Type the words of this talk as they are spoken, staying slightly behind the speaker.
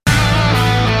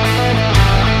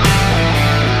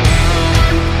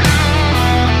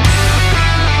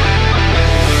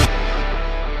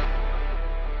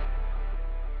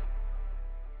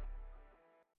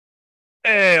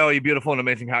you beautiful and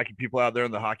amazing hockey people out there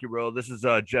in the hockey world. This is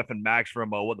Jeff and Max from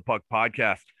What the Puck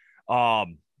podcast.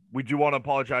 Um, we do want to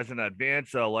apologize in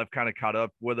advance. Life kind of caught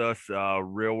up with us.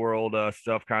 Real world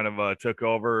stuff kind of took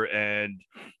over, and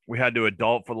we had to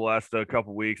adult for the last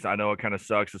couple weeks. I know it kind of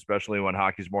sucks, especially when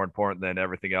hockey's more important than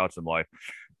everything else in life.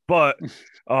 But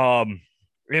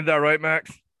isn't that right,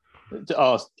 Max?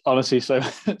 Oh, honestly, so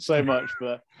much.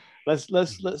 But let's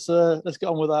get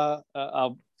on with our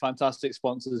fantastic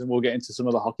sponsors, and we'll get into some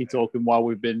of the hockey talk and why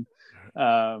we've been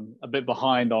a bit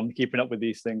behind on keeping up with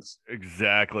these things.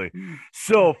 Exactly.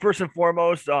 So first and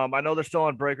foremost, I know they're still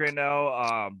on break right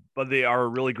now, but they are a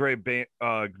really great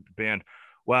band.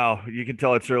 Wow, you can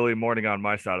tell it's early morning on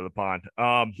my side of the pond.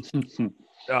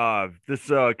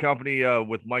 This company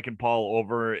with Mike and Paul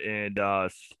over in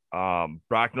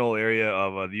Bracknell area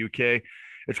of the UK.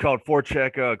 It's called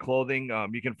Forecheck Clothing.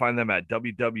 You can find them at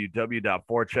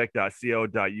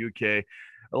www.forecheck.co.uk.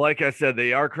 Like I said,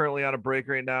 they are currently on a break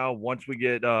right now. Once we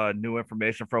get new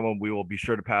information from them, we will be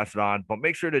sure to pass it on. But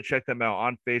make sure to check them out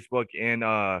on Facebook and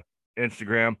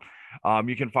Instagram.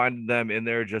 You can find them in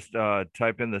there. Just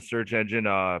type in the search engine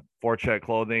Forecheck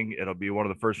Clothing. It'll be one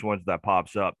of the first ones that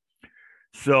pops up.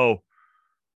 So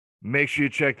make sure you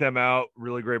check them out.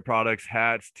 Really great products,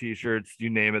 hats, t-shirts, you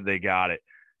name it, they got it.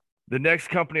 The next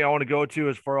company I want to go to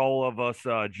is for all of us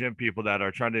gym people that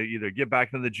are trying to either get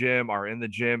back into the gym or in the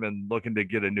gym and looking to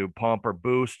get a new pump or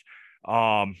boost,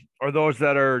 or those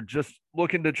that are just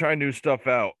looking to try new stuff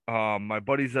out. My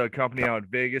buddy's company out in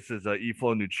Vegas is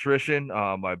eFlow Nutrition.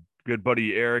 My good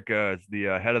buddy Eric is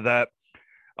the head of that.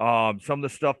 Some of the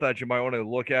stuff that you might want to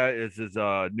look at is his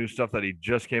new stuff that he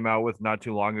just came out with not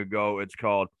too long ago. It's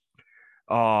called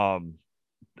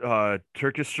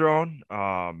Turkistrone.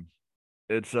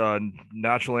 It's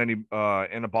natural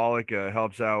anabolic,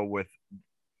 helps out with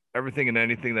everything and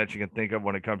anything that you can think of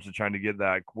when it comes to trying to get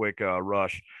that quick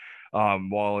rush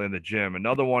while in the gym.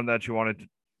 Another one that you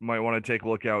might want to take a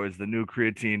look at is the new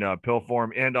creatine pill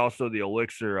form and also the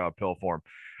elixir pill form.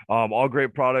 All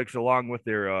great products along with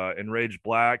their Enrage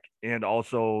Black and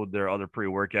also their other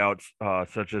pre-workouts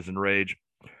such as Enrage.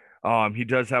 He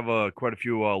does have quite a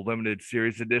few limited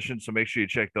series editions, so make sure you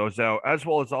check those out, as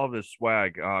well as all of his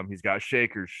swag. He's got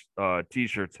shakers,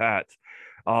 t-shirts, hats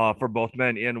for both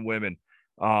men and women.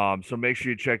 So make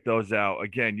sure you check those out.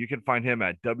 Again, you can find him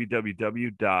at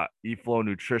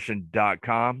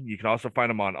www.eflownutrition.com. You can also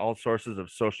find him on all sources of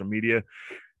social media.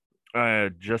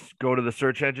 Just go to the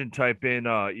search engine, type in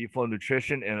eFlow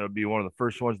Nutrition, and it'll be one of the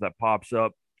first ones that pops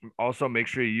up. Also, make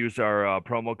sure you use our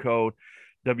promo code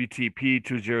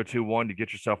WTP2021 to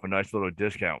get yourself a nice little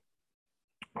discount.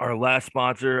 Our last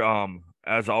sponsor,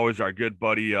 as always, our good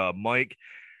buddy Mike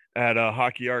at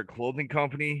Hockey Art Clothing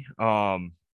Company.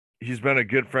 He's been a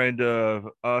good friend of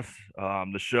us,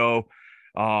 the show.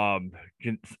 I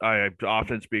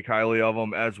often speak highly of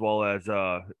him, as well as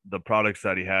the products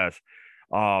that he has.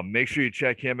 Make sure you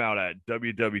check him out at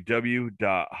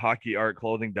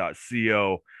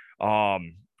www.hockeyartclothing.co.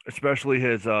 Especially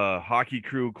his hockey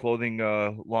crew clothing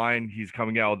line. He's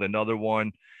coming out with another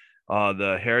one,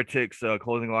 the Heretics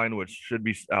clothing line, which should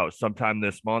be out sometime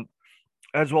this month,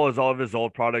 as well as all of his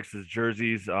old products, his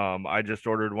jerseys. I just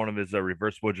ordered one of his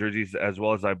reversible jerseys, as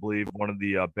well as I believe one of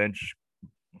the bench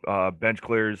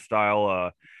clears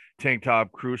style tank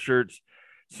top crew shirts.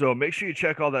 So make sure you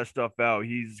check all that stuff out.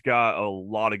 He's got a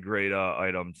lot of great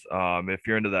items. If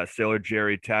you're into that Sailor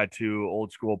Jerry tattoo,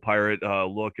 old school pirate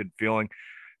look and feeling.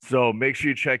 So make sure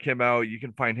you check him out. You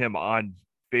can find him on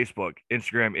Facebook,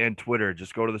 Instagram, and Twitter.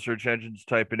 Just go to the search engines,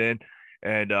 type it in,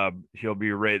 and he'll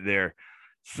be right there.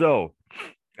 So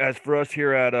as for us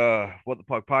here at What the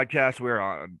Puck Podcast, we're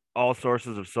on all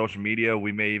sources of social media.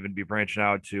 We may even be branching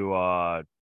out to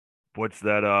what's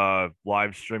that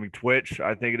live streaming Twitch,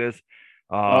 I think it is.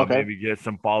 Okay. Maybe get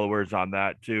some followers on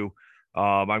that too.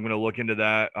 I'm going to look into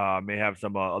that. May have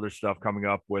some other stuff coming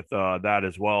up with that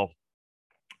as well.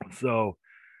 So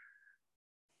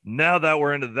now that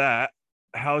we're into that,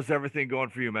 how's everything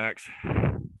going for you, Max?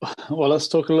 Well, let's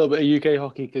talk a little bit of UK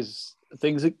hockey because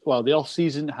the off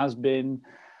season has been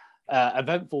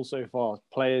eventful so far.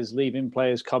 Players leaving,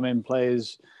 players coming,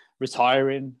 players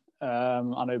retiring.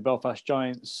 I know Belfast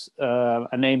Giants,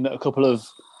 a name that a couple of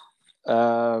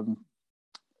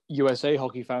USA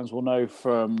hockey fans will know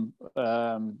from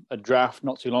a draft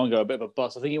not too long ago, a bit of a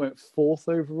bust. I think he went 4th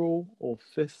overall or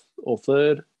 5th or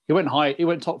 3rd. He went high. He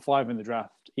went top 5 in the draft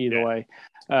either way.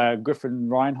 Griffin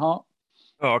Reinhart.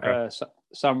 Oh, okay.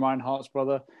 Sam Reinhart's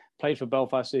brother played for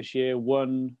Belfast this year,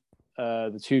 won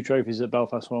the 2 trophies that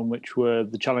Belfast won, which were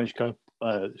the Challenge Cup,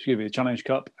 the Challenge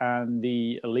Cup and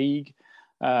the league.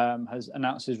 has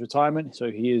announced his retirement.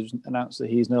 So he has announced that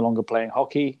he's no longer playing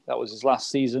hockey. That was his last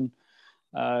season.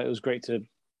 It was great to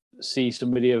see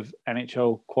somebody of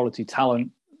NHL quality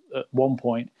talent at one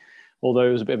point, although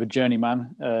he was a bit of a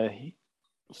journeyman,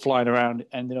 flying around,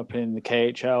 ending up in the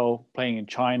KHL, playing in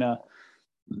China,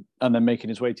 and then making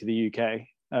his way to the UK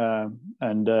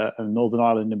and Northern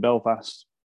Ireland in Belfast.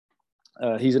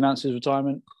 He's announced his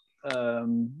retirement.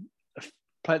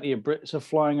 Plenty of Brits are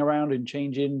flying around and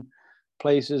changing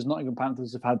places. Nottingham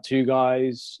Panthers have had two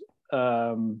guys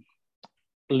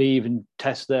leave and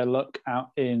test their luck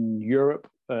out in Europe,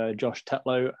 Josh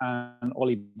Tetlow and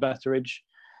Ollie Betteridge.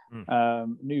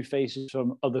 New faces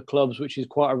from other clubs, which is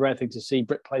quite a rare thing to see.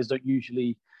 Brit players don't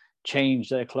usually change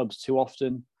their clubs too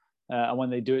often, and when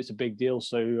they do, it's a big deal.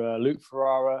 So Luke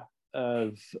Ferrara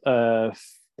of the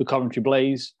Coventry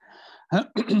Blaze,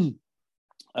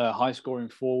 high-scoring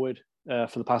forward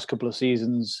for the past couple of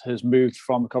seasons, has moved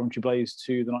from the Coventry Blaze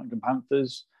to the Nottingham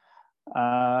Panthers.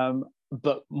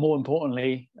 But more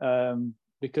importantly,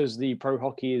 because the pro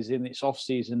hockey is in its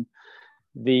off-season,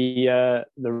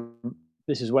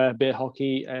 this is where beer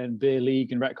hockey and beer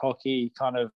league and rec hockey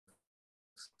kind of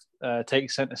take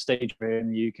centre stage here in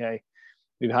the UK.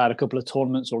 We've had a couple of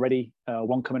tournaments already.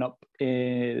 One coming up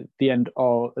at the end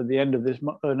of this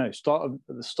month. The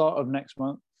start of next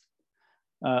month,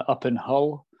 up in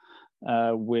Hull,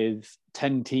 with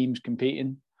 10 teams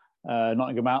competing.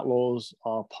 Nottingham Outlaws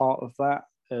are part of that,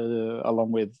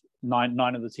 along with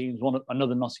nine of the teams.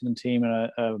 Another Nottingham team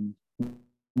and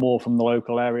more from the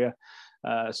local area.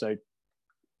 So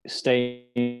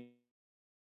stay.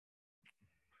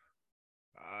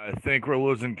 I think we're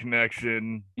losing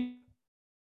connection.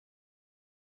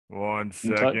 1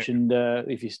 second. Touch and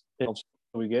if you are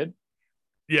we good?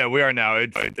 Yeah, we are now.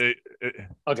 It's okay.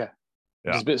 Yeah.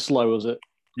 It's a bit slow, was it?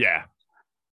 Yeah.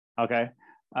 Okay.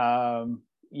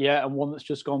 Yeah, and one that's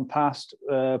just gone past.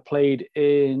 Played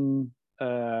in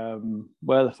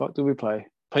where the fuck did we play?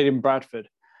 Played in Bradford,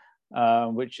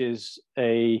 which is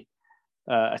a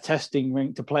testing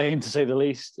rink to play in, to say the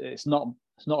least. It's not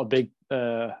a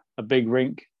big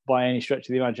rink by any stretch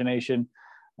of the imagination.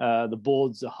 The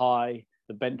boards are high,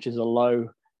 the benches are low.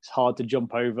 It's hard to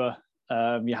jump over.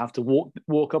 You have to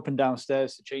walk up and down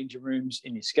stairs to change your rooms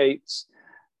in your skates.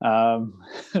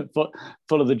 But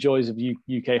full of the joys of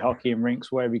UK hockey and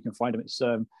rinks wherever you can find them. It's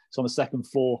on the second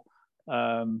floor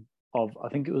of I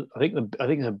think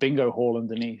it's a bingo hall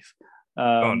underneath.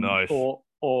 Oh, nice.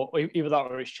 Or either that,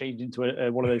 or it's changed into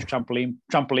one of those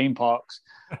trampoline parks.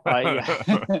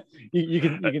 You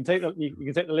can take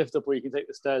the lift up, or you can take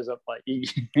the stairs up.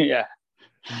 Yeah.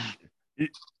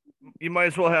 You might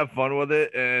as well have fun with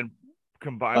it and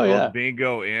combine both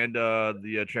bingo and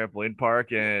the trampoline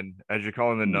park. And as you're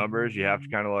calling the numbers, you have to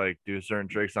kind of like do certain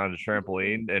tricks on the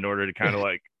trampoline in order to kind of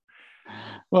like.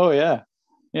 Well, yeah.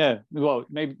 Well,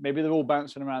 maybe they're all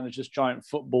bouncing around. There's just giant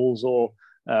footballs or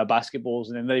basketballs,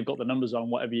 and then they've got the numbers on.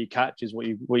 Whatever you catch is what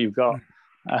you've got.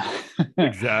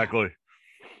 Exactly.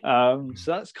 So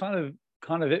that's kind of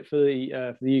it for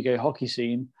the UK hockey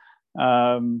scene.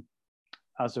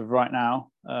 As of right now,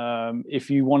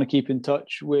 if you want to keep in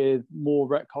touch with more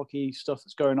rec hockey stuff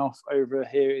that's going off over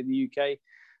here in the UK,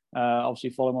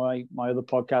 obviously follow my other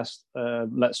podcast,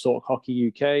 Let's Talk Hockey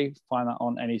UK. Find that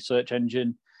on any search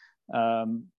engine.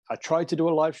 I tried to do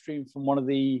a live stream from one of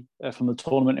from the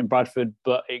tournament in Bradford,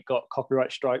 but it got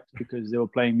copyright striked because they were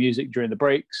playing music during the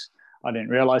breaks. I didn't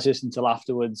realize this until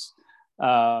afterwards.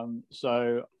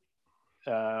 So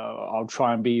I'll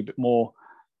try and be a bit more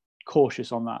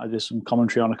cautious on that. I did some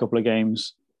commentary on a couple of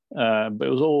games, but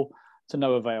it was all to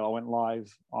no avail. I went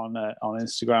live on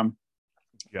Instagram.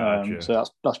 Gotcha. So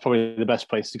that's probably the best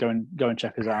place to go and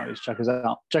check us out. Check us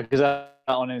out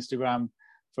on Instagram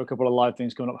for a couple of live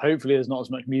things coming up. Hopefully there's not as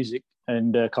much music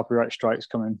and copyright strikes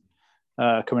coming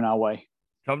our way.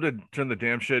 Tell them to turn the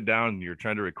damn shit down. You're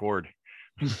trying to record.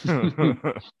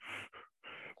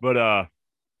 But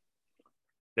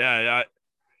yeah,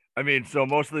 I mean, so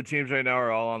most of the teams right now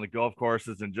are all on the golf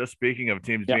courses. And just speaking of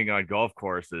teams being on golf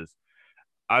courses,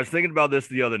 I was thinking about this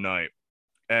the other night.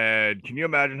 And can you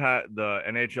imagine how the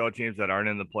NHL teams that aren't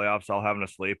in the playoffs all having a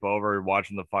sleepover,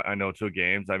 watching I know 2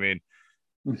 games? I mean,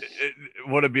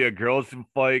 would it be a girls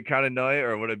fight kind of night,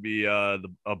 or would it be a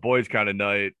boys kind of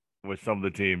night with some of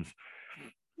the teams?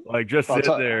 Like just sit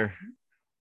there.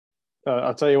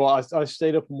 I'll tell you what, I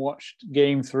stayed up and watched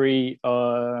Game 3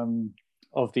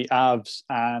 of the Avs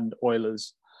and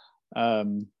Oilers,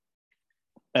 and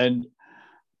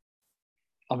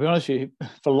I'll be honest with you,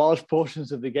 for large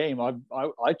portions of the game, I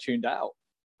tuned out.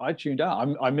 I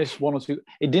missed one or two.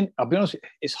 It didn't. I'll be honest,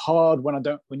 it's hard when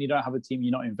you don't have a team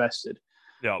you're not invested.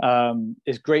 Yeah.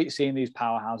 It's great seeing these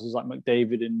powerhouses like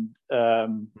McDavid and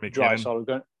Draisaitl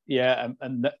going,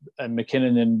 and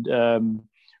McKinnon and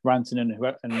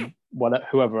Rantanen and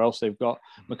whoever else they've got,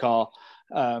 Makar.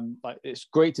 Like it's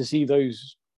great to see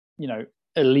those,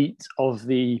 elite of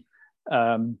the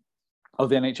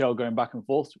NHL going back and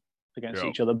forth against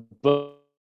each other. But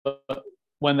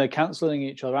when they're cancelling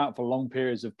each other out for long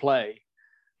periods of play,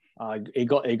 it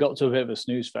got to a bit of a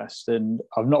snooze fest, and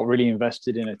I've not really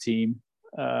invested in a team.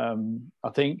 I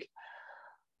think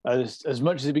as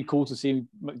much as it'd be cool to see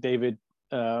McDavid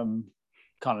kind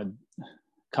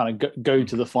of go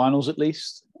to the finals at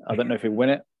least. I don't know if he'll win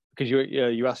it, because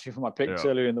you asked me for my picks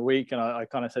earlier in the week, and I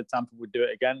kind of said Tampa would do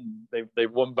it again.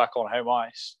 They've won back on home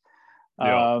ice.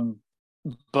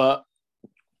 But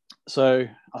so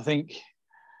I think,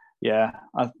 it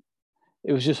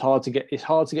was just hard to get. It's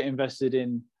hard to get invested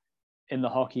in the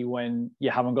hockey when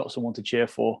you haven't got someone to cheer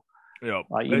for. Yeah,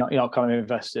 like you're not kind of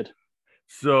invested.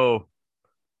 So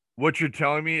what you're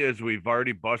telling me is we've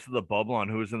already busted the bubble on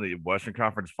who's in the Western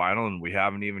Conference Final, and we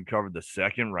haven't even covered the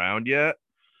second round yet.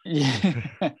 Yeah,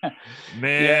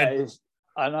 man. Yeah,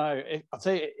 I know. I'll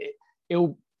tell you,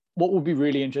 it'll. What would be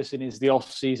really interesting is the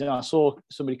off season. I saw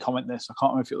somebody comment this. I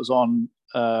can't remember if it was on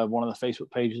one of the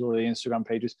Facebook pages or the Instagram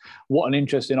pages. What an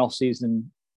interesting off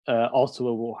season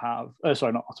Ottawa will have.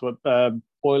 Sorry, not Ottawa.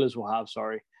 Oilers will have.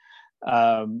 Sorry,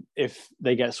 if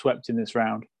they get swept in this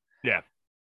round. Yeah.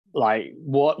 Like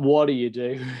what do you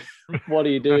do? What do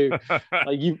you do?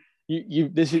 Like you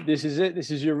this is it. This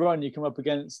is your run. You come up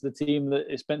against the team that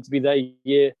is meant to be their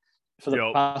year for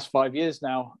the past 5 years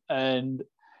now, and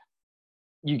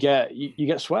you get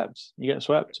swept. You get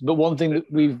swept. But one thing that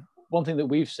we've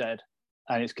said,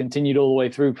 and it's continued all the way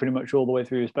through, pretty much all the way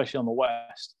through, especially on the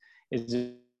West, is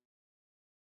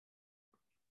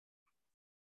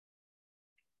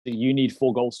you need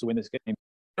 4 goals to win this game.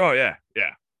 Oh yeah.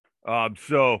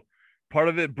 So part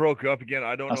of it broke up again.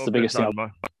 I don't know if it's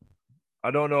on I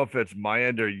don't know if it's my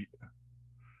end or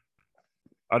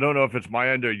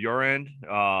your end.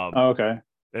 Okay.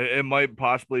 It might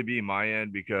possibly be my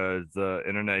end because the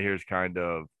internet here is kind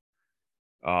of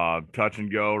touch and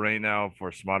go right now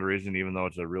for some odd reason, even though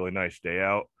it's a really nice day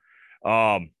out.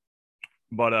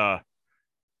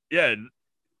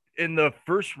 In the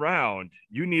first round,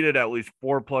 you needed at least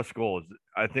 4+ goals.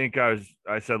 I think I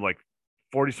said like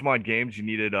 40 some odd games, you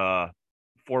needed 4+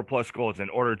 goals in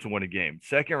order to win a game.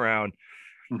 Second round,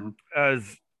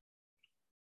 as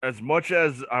much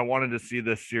as I wanted to see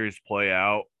this series play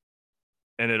out,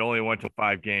 and it only went to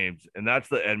 5 games, and that's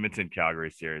the Edmonton-Calgary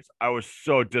series. I was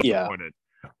so disappointed.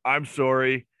 Yeah. I'm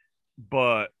sorry,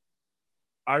 but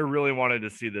I really wanted to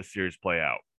see this series play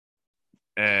out.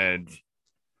 And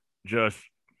just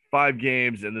 5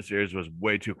 games in the series was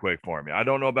way too quick for me. I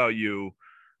don't know about you,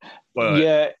 but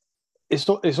yeah, it's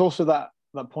also that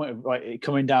point of like it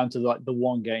coming down to like the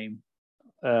one game,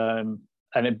 and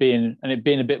it being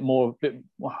a bit more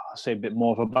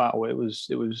of a battle. It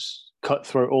was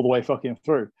cutthroat all the way fucking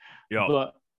through. Yeah.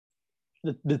 But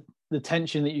the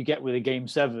tension that you get with a game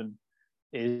 7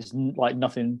 is like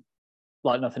nothing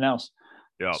else.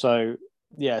 Yeah. So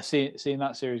yeah, seeing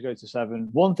that series go to 7.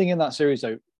 One thing in that series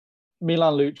though,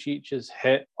 Milan Lucic's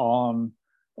hit on,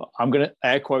 I'm gonna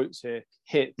air quotes here,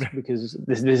 hit because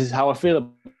this is how I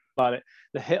feel about it.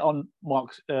 The hit on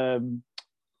the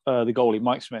goalie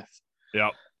Mike Smith. Yeah.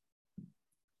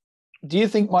 Do you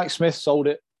think Mike Smith sold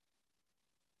it?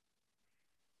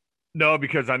 No,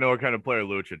 because I know what kind of player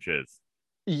Lucic is.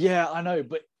 Yeah, I know,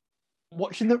 but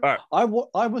watching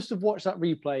I must have watched that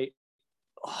replay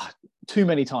too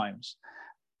many times,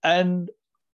 and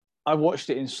I watched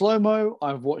it in slow mo.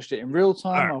 I've watched it in real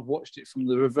time. I've watched it from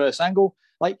the reverse angle.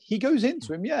 Like he goes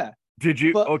into him, yeah. Did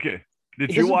you? Okay.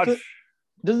 Did you watch?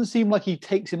 Doesn't seem like he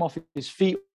takes him off his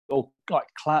feet or like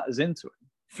clatters into him.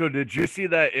 So did you see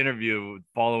that interview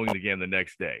following the game the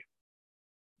next day?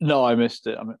 No, I missed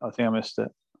it. I think I missed it.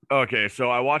 Okay, so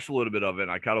I watched a little bit of it,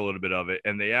 and I caught a little bit of it,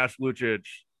 and they asked Lucic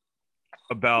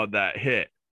about that hit.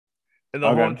 And the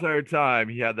whole entire time,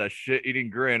 he had that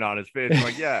shit-eating grin on his face. I'm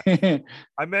like, yeah,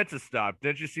 I meant to stop.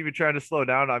 Didn't you see me trying to slow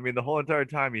down? I mean, the whole entire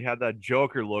time, he had that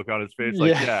Joker look on his face.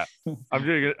 Like, yeah,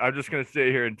 I'm just going to sit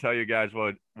here and tell you guys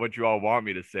what you all want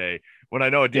me to say. When I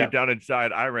know deep down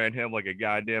inside, I ran him like a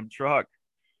goddamn truck.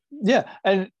 Yeah,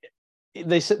 and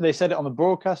they said it on the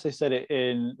broadcast. They said it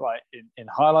in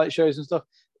highlight shows and stuff.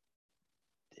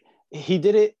 He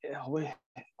did it.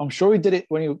 I'm sure he did it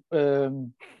when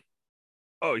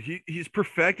he he's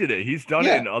perfected it. He's done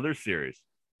it in other series.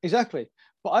 Exactly.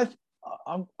 But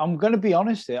I'm going to be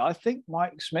honest here. I think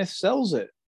Mike Smith sells it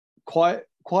quite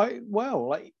well.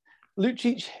 Like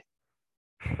Lucic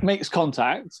makes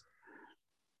contact,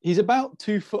 he's about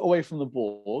 2 foot away from the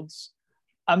boards.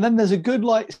 And then there's a good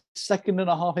like second and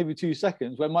a half, maybe 2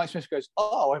 seconds where Mike Smith goes,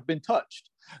 "Oh, I've been touched,"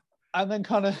 and then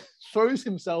kind of throws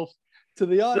himself to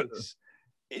the ice.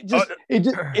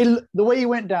 The way he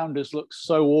went down just looks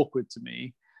so awkward to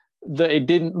me that it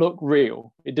didn't look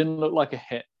real. It didn't look like a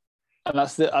hit. And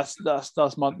that's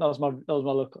my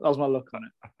look on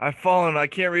it. I've fallen. I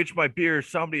can't reach my beer.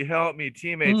 Somebody help me.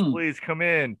 Teammates, please come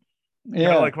in. Yeah.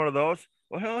 Kind of like one of those.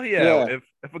 Well, hell yeah.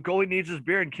 If a goalie needs his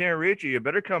beer and can't reach it, you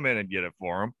better come in and get it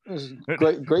for him. It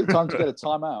was great time to get a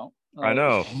timeout. I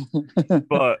know.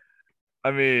 But,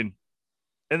 I mean,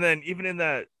 and then even in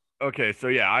that, okay, so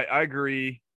yeah, I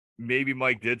agree. Maybe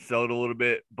Mike did sell it a little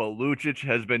bit, but Lucic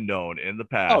has been known in the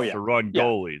past to run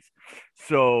goalies.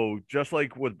 So just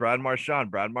like with Brad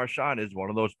Marchand is one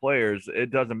of those players.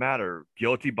 It doesn't matter.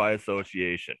 Guilty by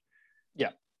association. Yeah.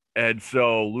 And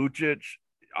so Lucic,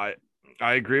 I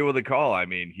agree with the call. I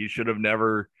mean, he should have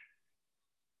never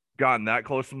gotten that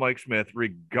close to Mike Smith,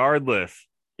 regardless.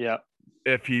 Yeah.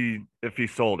 If he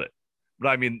sold it. But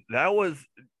I mean,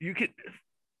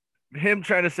 him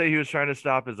trying to say he was trying to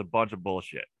stop is a bunch of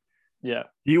bullshit. Yeah.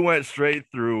 He went straight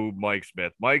through Mike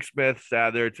Smith. Mike Smith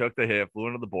sat there, took the hit, flew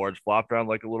into the boards, flopped around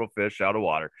like a little fish out of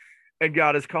water, and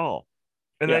got his call.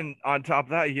 And then on top of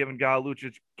that, he even got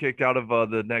Lucic kicked out of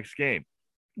the next game.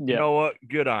 Yeah. You know what?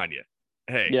 Good on you.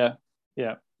 Hey.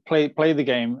 Yeah. Play the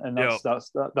game, and that's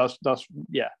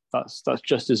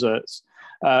just desserts.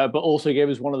 But also gave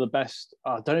us one of the best.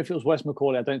 I don't know if it was Wes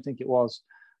McCauley. I don't think it was,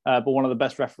 but one of the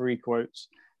best referee quotes.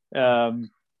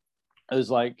 It was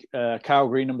like Kyle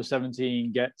Green, number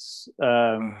 17, gets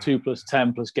 2 +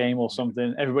 10 + game or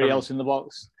something. Everybody else in the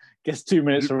box gets 2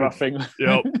 minutes of roughing.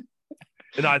 Yep.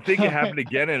 And I think it happened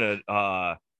again in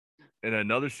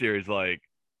another series. Like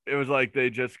it was like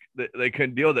they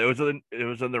couldn't deal with it. It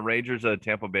was in the Rangers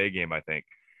Tampa Bay game, I think,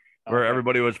 where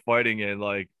everybody was fighting and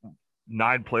like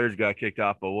 9 players got kicked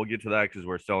off. But we'll get to that because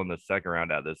we're still in the second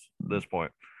round at this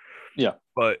point. Yeah.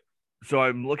 But so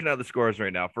I'm looking at the scores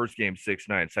right now. First game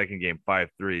 6-9, second game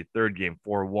 5-3, third game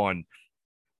 4-1,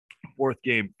 fourth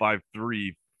game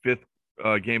 5-3, fifth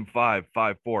game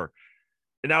 5-4.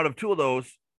 And out of 2 of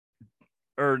those,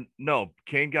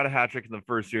 Kane got a hat trick in the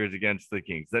first series against the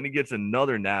Kings. Then he gets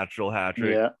another natural hat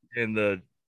trick in the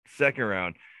second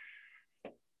round.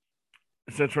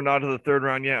 Since we're not to the third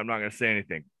round yet, I'm not going to say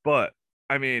anything. But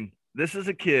I mean, this is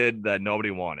a kid that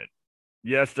nobody wanted.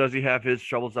 Yes, does he have his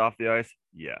troubles off the ice?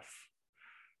 Yes.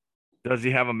 Does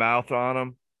he have a mouth on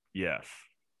him? Yes.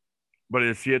 But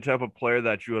is he a type of player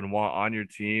that you would want on your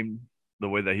team the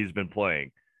way that he's been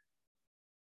playing?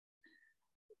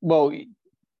 Well,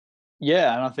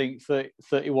 yeah, and I think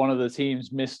 31 of the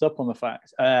teams missed up on the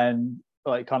fact and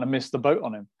like kind of missed the boat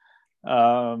on him.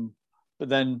 But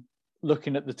then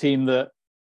looking at the team that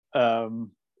the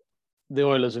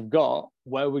Oilers have got,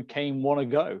 where would Kane want to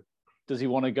go? Does he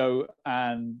want to go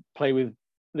and play with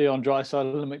Leon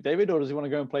Draisaitl and McDavid, or does he want to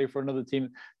go and play for another team?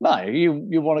 No, you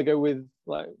want to go with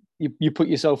like you put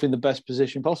yourself in the best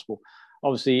position possible.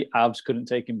 Obviously, Avs couldn't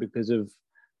take him because of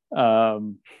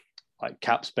like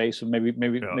cap space, and maybe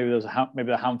there's a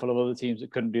handful of other teams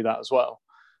that couldn't do that as well,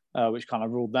 which kind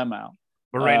of ruled them out.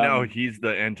 But right now, he's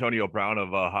the Antonio Brown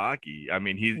of hockey. I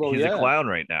mean, he's a clown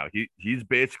right now. He's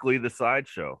basically the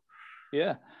sideshow.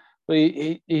 Yeah. But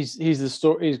he's the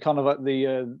story. He's kind of like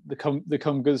the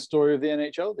come good story of the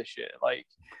NHL this year. Like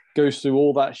goes through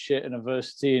all that shit and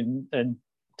adversity and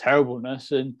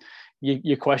terribleness, and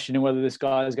you're questioning whether this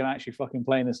guy is going to actually fucking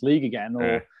play in this league again,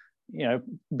 or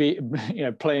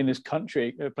playing this country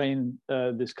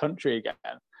again.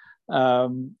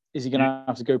 Is he going to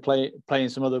have to go play in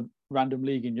some other random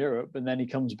league in Europe, and then he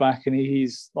comes back and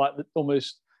he's like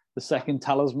almost the second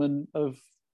talisman of.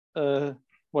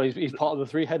 Well, he's part of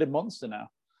the 3-headed monster now.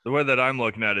 The way that I'm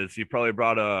looking at it is he probably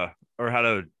had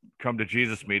a come to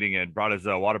Jesus meeting and brought his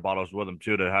water bottles with him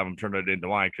too to have him turn it into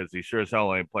wine, because he sure as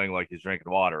hell ain't playing like he's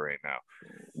drinking water right now.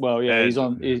 Well, yeah, he's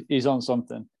on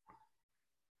something.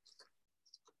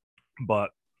 But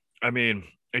I mean,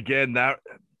 again, that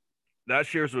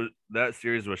series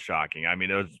was shocking. I mean,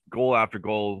 it was goal after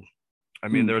goal. I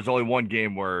mean, there was only one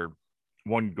game where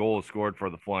one goal was scored for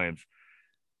the Flames,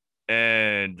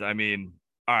 and I mean.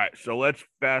 All right, so let's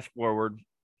fast forward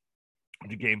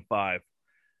to Game 5.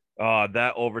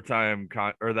 That overtime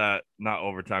not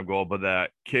overtime goal, but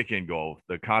that kick-in goal,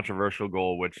 the controversial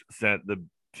goal, which sent the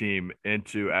team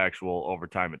into actual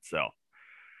overtime itself.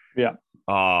 Yeah.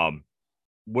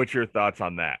 What's your thoughts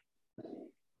on that?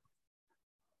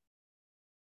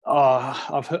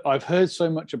 I've heard so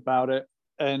much about it,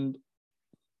 and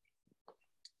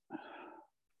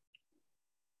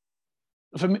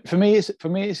for me,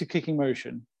 it's a kicking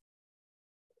motion.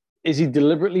 Is he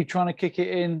deliberately trying to kick it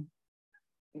in?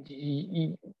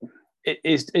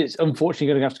 It's unfortunately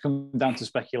going to have to come down to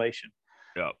speculation.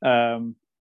 Yeah.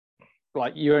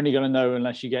 Like you're only going to know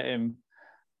unless you get him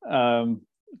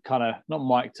kind of not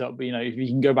mic'd up, but if you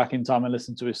can go back in time and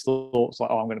listen to his thoughts, like,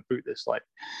 oh, I'm going to boot this, like.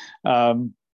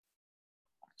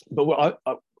 But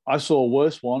I saw a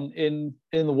worse one in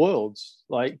the Worlds,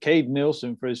 like Cade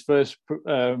Nielsen for his first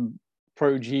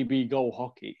pro GB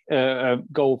goal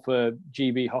for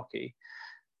GB hockey.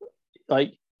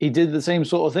 Like he did the same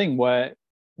sort of thing where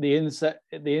the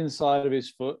inside of his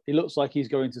foot, he looks like he's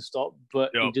going to stop,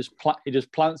 but he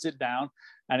just plants it down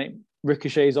and it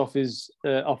ricochets off his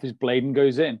blade and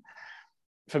goes in.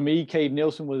 For me, Cade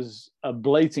Nielsen was a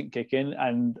blatant kick in,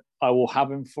 and I will have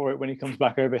him for it when he comes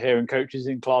back over here and coaches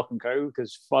in Clark and Co.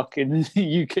 Because fucking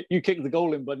you kick the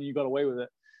goal in, buddy, you got away with it.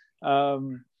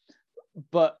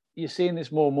 But you're seeing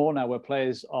this more and more now, where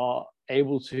players are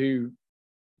able to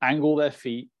angle their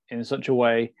feet in such a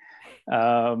way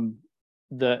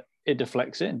that it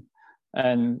deflects in,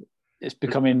 and it's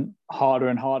becoming harder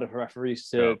and harder for referees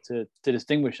to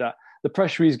distinguish that. The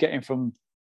pressure he's getting from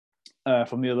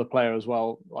the other player as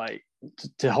well, like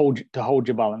to hold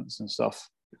your balance and stuff.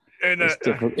 And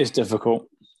it's difficult.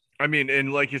 I mean,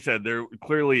 and like you said, there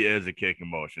clearly is a kicking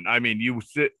motion. I mean,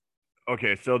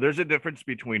 okay, so there's a difference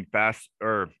between fast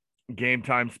or game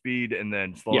time speed and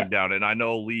then slowing down. And I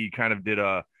know Lee kind of did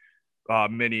a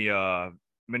mini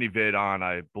vid on,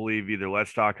 I believe, either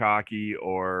Let's Talk Hockey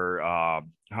or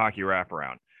Hockey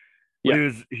Wraparound.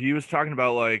 Yeah. He was talking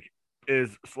about, like,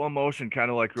 is slow motion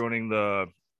kind of like ruining the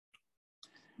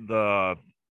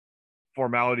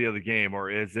formality of the game, or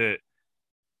is it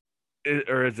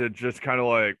just kind of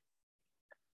like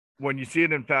when you see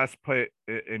it in fast play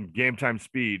in game time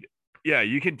speed, yeah,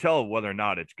 you can tell whether or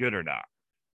not it's good or not.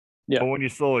 Yeah. But when you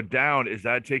slow it down, is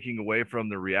that taking away from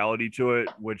the reality to it,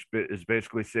 which is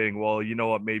basically saying, well, you know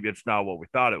what, maybe it's not what we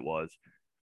thought it was.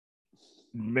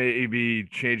 Maybe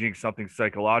changing something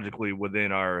psychologically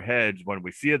within our heads when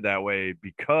we see it that way,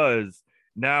 because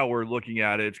now we're looking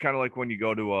at it. It's kind of like when you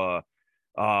go to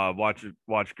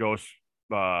watch Ghost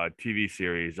TV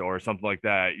series or something like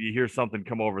that. You hear something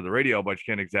come over the radio, but you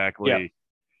can't exactly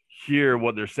hear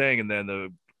what they're saying. And then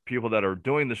the people that are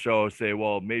doing the show say,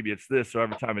 well, maybe it's this. So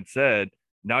every time it's said,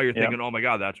 now you're thinking, oh my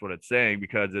God, that's what it's saying,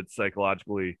 because it's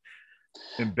psychologically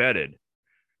embedded.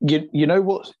 You know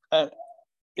what?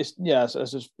 It's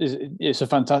a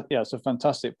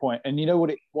fantastic point. And you know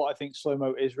what I think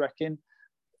slow-mo is wrecking?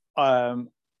 And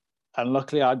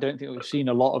luckily, I don't think we've seen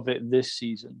a lot of it this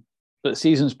season. But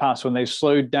seasons past, when they've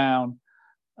slowed down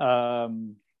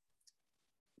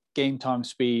game time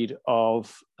speed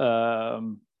of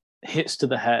hits to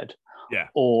the head,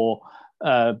 or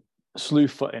slew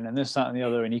footing and this, that, and the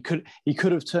other, and he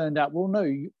could have turned out, well, no,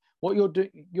 what you're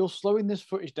doing, you're slowing this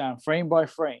footage down frame by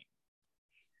frame,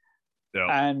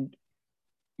 and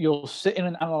you're sitting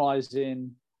and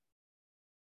analyzing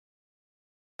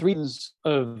 3 minutes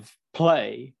of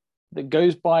play that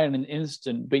goes by in an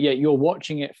instant, but yet you're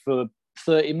watching it for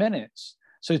 30 minutes.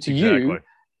 So to you,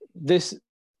 this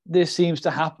seems to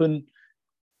happen.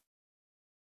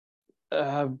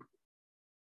 You're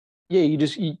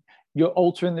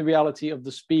altering the reality of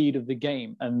the speed of the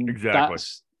game, and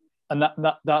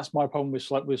that's my problem with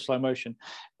slow motion.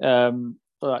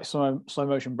 Like slow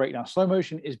motion breakdown. Slow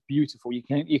motion is beautiful.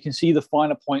 You can see the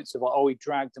finer points of, like, oh, he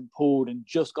dragged and pulled and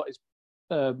just got his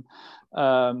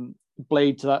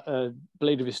blade to that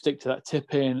blade of his stick to that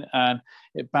tip in, and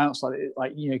it bounced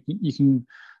you can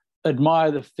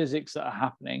admire the physics that are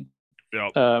happening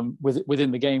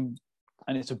within the game,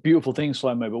 and it's a beautiful thing,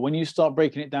 slow mo. But when you start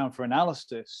breaking it down for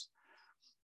analysis,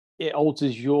 it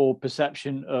alters your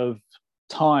perception of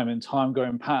time and time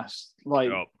going past.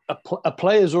 Like a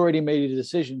player's already made a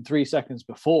decision 3 seconds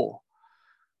before,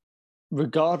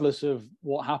 regardless of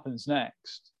what happens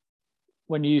next.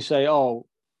 When you say, oh,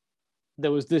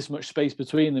 there was this much space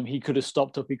between them, he could have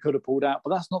stopped up, he could have pulled out,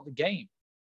 but that's not the game.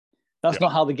 That's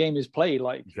not how the game is played.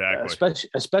 Like,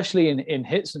 especially in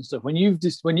hits and stuff. When you've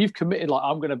committed, like,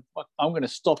 I'm gonna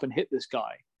stop and hit this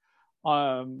guy,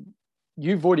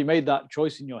 you've already made that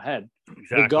choice in your head,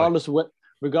 regardless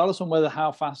of whether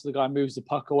how fast the guy moves the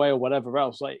puck away or whatever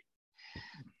else. Like,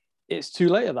 it's too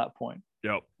late at that point.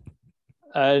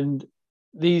 And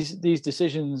these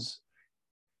decisions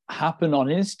happen on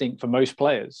instinct for most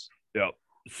players.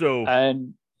 So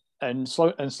and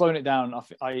slowing it down,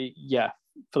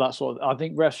 for that sort of, I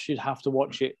think refs should have to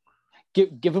watch it.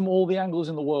 Give them all the angles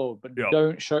in the world, but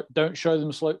don't show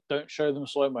them slow. Don't show them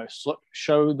slow-mo.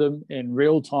 Show them in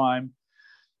real time,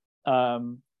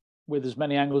 with as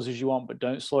many angles as you want, but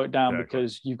don't slow it down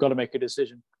because you've got to make a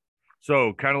decision.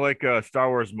 So kind of like a Star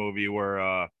Wars movie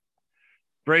where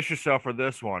brace yourself for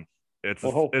this one.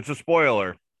 Oh, It's a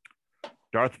spoiler.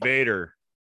 Darth Vader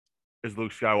is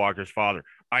Luke Skywalker's father.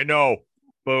 I know.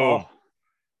 Boom. oh,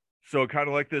 So kind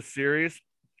of like this series,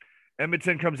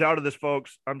 Edmonton comes out of this,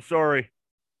 folks. I'm sorry.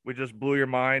 We just blew your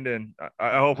mind, and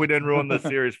I hope we didn't ruin the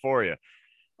series for you.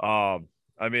 I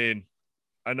mean,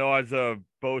 I know I was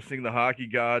boasting the hockey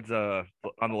gods on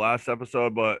the last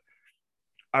episode, but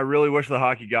I really wish the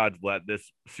hockey gods let this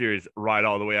series ride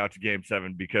all the way out to Game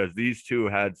 7 because these two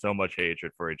had so much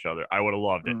hatred for each other. I would have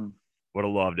loved it. mm, Would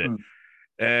have loved it. mm.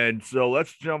 And so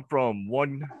let's jump from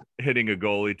one hitting a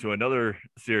goalie to another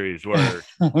series where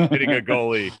hitting a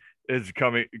goalie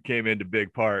came into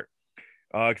big part.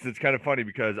 Because it's kind of funny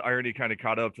because irony kind of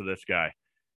caught up to this guy.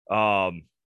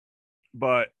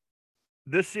 But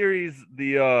this series,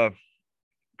 the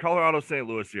Colorado St.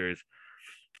 Louis series,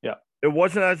 Yeah, it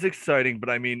wasn't as exciting, but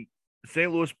I mean,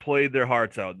 St. Louis played their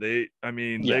hearts out. They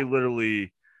yeah.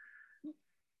 literally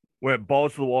went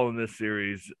balls to the wall in this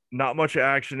series. Not much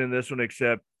action in this one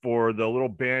except for the little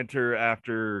banter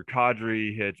after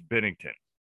Kadri hits Binnington.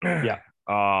 Yeah.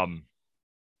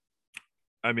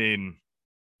 I mean,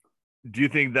 do you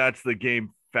think that's the game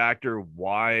factor?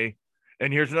 Why?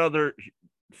 And here's another.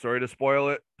 Sorry to spoil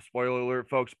it. Spoiler alert,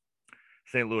 folks.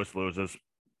 St. Louis loses.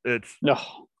 It's. No,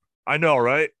 I know,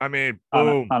 right? I mean, I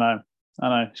know, boom. I know, I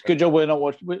know. It's good job we're not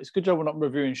watching. It's good job we're not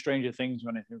reviewing Stranger Things or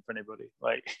anything for anybody.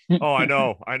 Like, Oh, I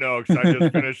know, because I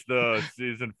just finished the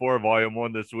season 4, volume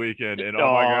 1 this weekend, and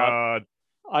oh my oh, god,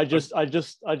 I just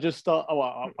start.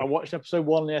 Oh, I watched episode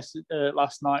 1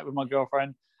 last night with my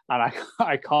girlfriend, and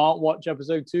I can't watch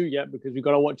episode 2 yet because we've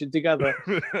got to watch it together.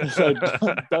 So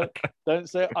don't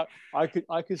say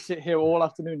I could sit here all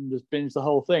afternoon and just binge the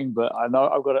whole thing, but I know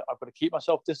I've got to keep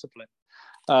myself disciplined.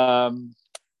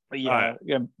 But yeah,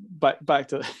 again, back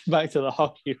to the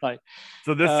hockey. Like,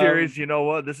 so this series, you know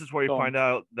what? This is where you find on.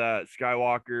 out that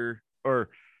Skywalker or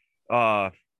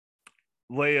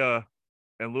Leia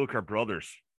and Luke are brothers.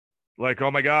 Like,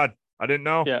 oh my god, I didn't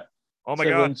know. Yeah. Oh my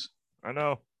Siblings. god, I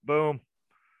know. Boom.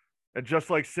 And just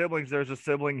like siblings, there's a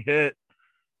sibling hit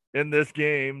in this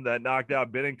game that knocked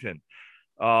out Binnington,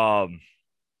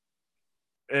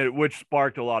 which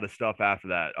sparked a lot of stuff after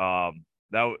that.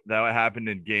 That happened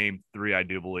in Game 3, I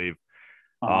do believe,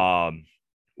 where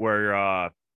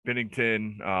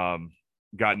Binnington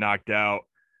got knocked out.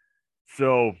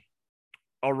 So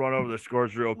I'll run over the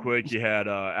scores real quick. You had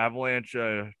Avalanche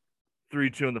 3-2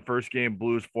 in the first game,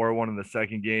 Blues 4-1 in the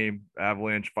second game,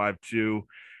 Avalanche 5-2.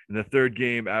 In the third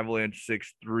game, Avalanche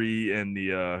 6-3 in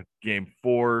the Game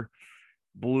 4.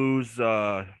 Blues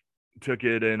took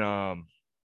it in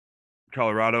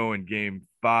Colorado in Game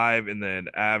 5, and then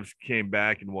Avs came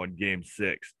back and won Game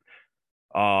 6.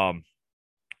 So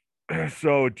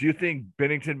do you think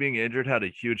Binnington being injured had a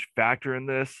huge factor in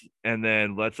this? And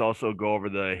then let's also go over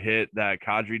the hit that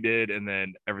Kadri did and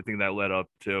then everything that led up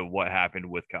to what happened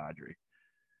with Kadri.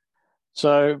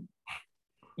 So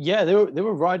yeah, they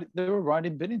were riding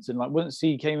Binnington. Like once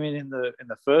he came in the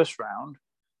first round,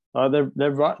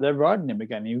 they're riding him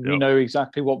again. You know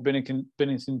exactly what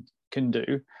Binnington can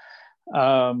do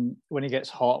when he gets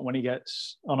hot, when he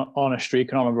gets on a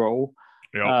streak and on a roll.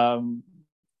 Yep.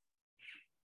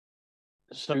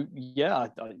 So yeah,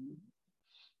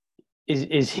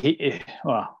 is he?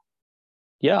 Well,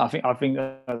 yeah, I think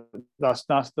that's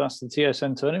the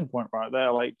TSN turning point right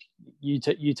there. Like you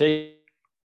take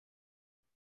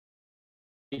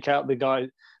out their guys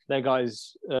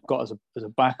got as a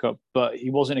backup, but he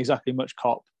wasn't exactly much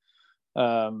cop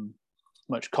for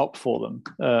them,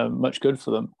 much good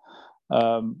for them.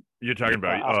 You're talking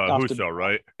about Husso,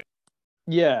 right?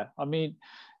 Yeah, I mean,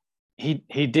 he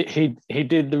did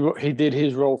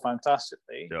his role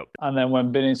fantastically. Yep. And then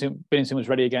when Binnington was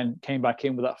ready again, came back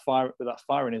in with that fire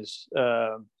in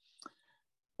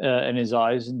his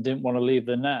eyes and didn't want to leave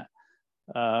the net,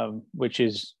 which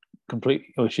is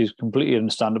completely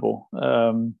understandable.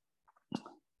 I'm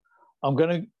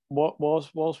gonna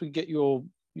whilst we get your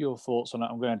thoughts on it,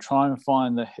 I'm going to try and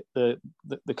find the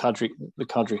Kadri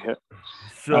hit.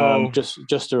 So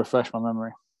just to refresh my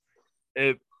memory.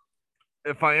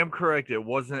 If I am correct, it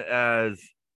wasn't as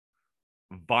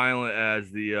violent as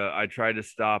the I tried to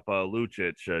stop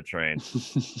Lucic train.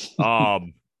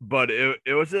 But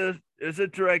it was a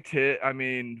direct hit. I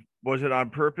mean, was it on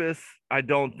purpose? I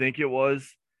don't think it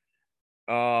was.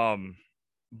 But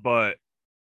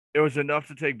it was enough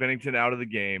to take Binnington out of the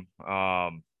game. I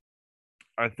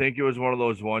think it was one of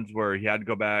those ones where he had to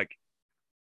go back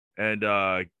and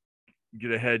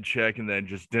get a head check and then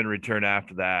just didn't return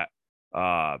after that.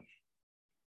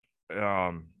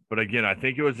 But again, I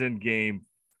think it was in Game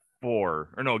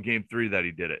game 3 that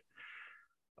he did it.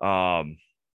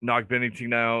 Knocked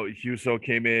Bennington out. Huso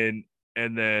came in,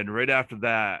 and then right after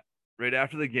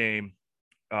the game,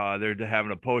 they're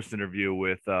having a post interview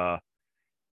with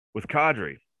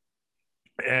Kadri,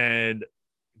 and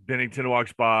Bennington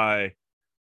walks by,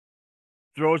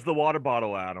 throws the water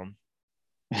bottle at him,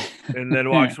 and then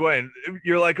walks away. And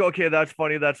you're like, okay, that's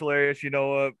funny, that's hilarious.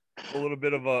 A little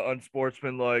bit of a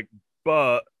unsportsmanlike,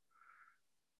 but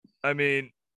I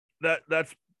mean,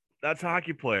 that's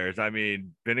hockey players. I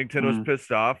mean, Bennington was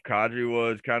pissed off. Kadri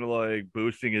was kind of like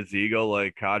boosting his ego,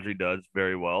 like Kadri does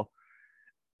very well.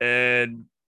 And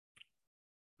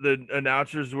the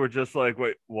announcers were just like,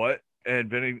 wait, what?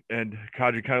 And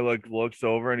Kadri kind of like looks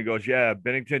over and he goes, yeah,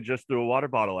 Bennington just threw a water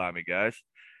bottle at me, guys.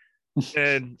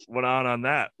 And went on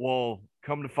that. Well,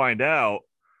 come to find out,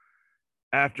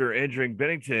 after injuring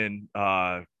Bennington,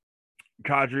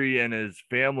 Kadri and his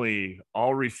family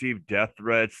all received death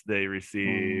threats. They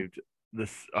received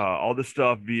all the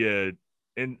stuff via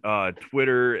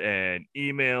Twitter and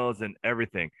emails and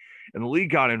everything. And the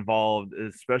league got involved,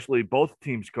 especially both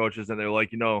teams' coaches, and they're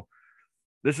like,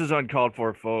 this is uncalled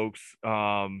for, folks.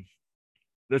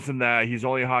 This and that. He's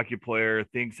only a hockey player.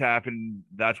 Things happen.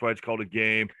 That's why it's called a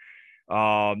game.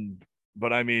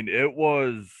 But I mean, it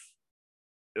was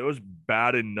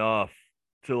bad enough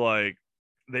to like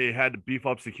they had to beef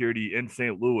up security in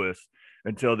St. Louis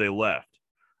until they left.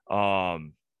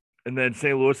 And then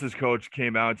St. Louis's coach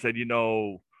came out and said,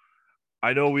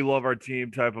 I know we love our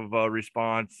team type of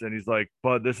response. And he's like,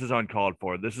 but this is uncalled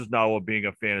for. This is not what being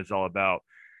a fan is all about.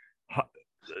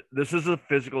 This is a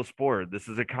physical sport. This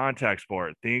is a contact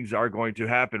sport. Things are going to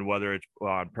happen, whether it's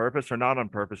on purpose or not on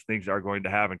purpose. Things are going to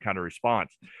have a kind of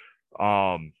response.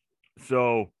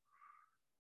 So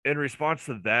in response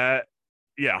to that,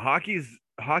 yeah, hockey's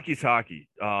hockey.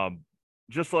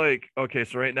 Just like, okay,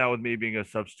 so right now with me being a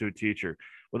substitute teacher,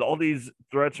 with all these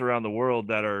threats around the world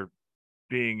that are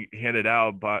being handed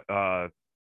out by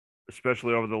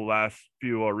especially over the last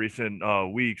few recent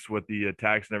weeks with the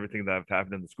attacks and everything that have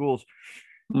happened in the schools.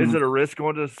 Is it a risk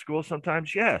going to school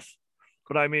sometimes? Yes.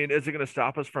 But I mean, is it going to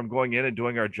stop us from going in and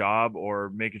doing our job or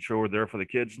making sure we're there for the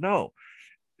kids? No.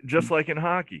 Just like in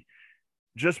hockey.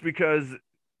 Just because,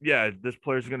 yeah, this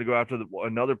player is going to go after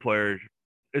another player,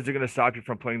 is it going to stop you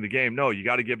from playing the game? No, you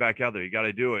got to get back out there. You got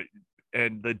to do it.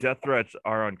 And the death threats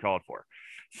are uncalled for.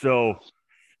 So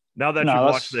now that you've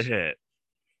watched the hit.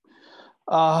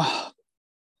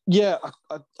 Yeah,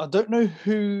 I don't know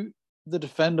who the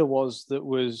defender was that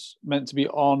was meant to be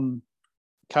on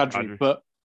Kadri, but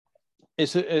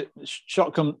it's a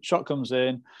shot comes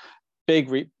in,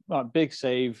 big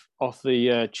save off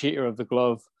the cheater of the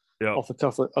glove, off the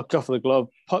cuff of the glove,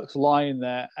 puck's lying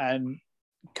there, and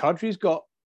Kadri's got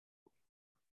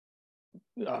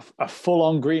a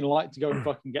full-on green light to go and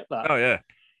fucking get that. Oh yeah,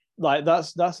 like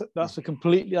that's a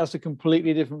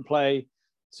completely different play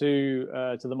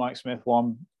to the Mike Smith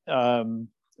one, and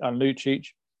Lucic.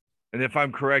 And if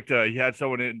I'm correct, he had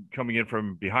someone coming in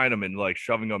from behind him and like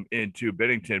shoving him into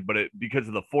Binnington, but because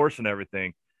of the force and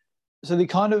everything. So they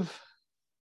kind of.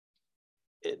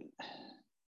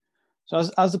 So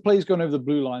as the play's going over the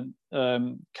blue line,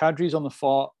 Kadri's on the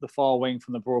far wing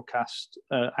from the broadcast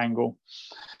angle,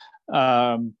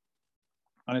 and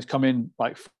it's coming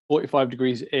like 45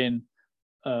 degrees in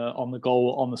on the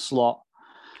goal on the slot.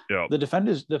 Yeah. The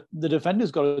defenders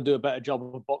got to do a better job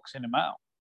of boxing him out.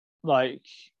 Like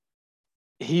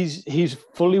he's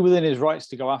fully within his rights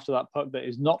to go after that puck that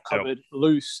is not covered,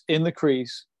 loose in the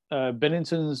crease.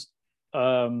 Binnington's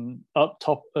up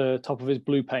top of his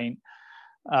blue paint,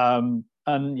 and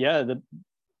yeah,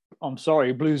 I'm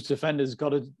sorry, Blues defenders got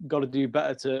to do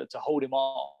better to hold him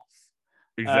off,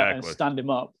 exactly, and stand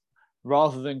him up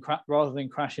rather than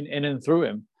crashing in and through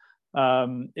him.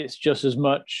 It's just as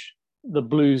much the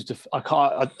Blues.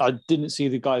 I didn't see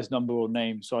the guy's number or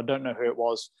name, so I don't know who it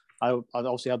was. I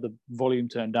obviously had the volume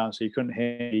turned down, so you couldn't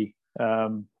hear me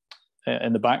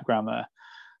in the background there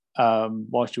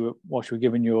whilst you were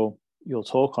giving your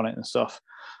talk on it and stuff.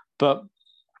 But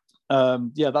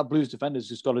yeah, that Blues defender's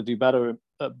just got to do better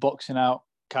at boxing out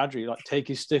Kadri. Like take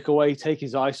his stick away, take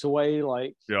his ice away.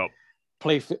 Like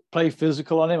play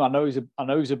physical on him. I know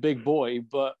he's a big boy,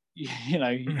 but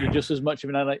you're just as much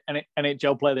of an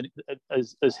NHL player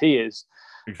as he is.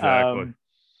 Exactly.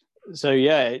 So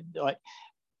yeah, like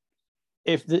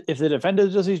if the defender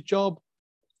does his job,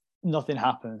 nothing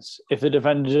happens. If the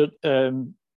defender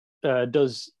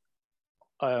does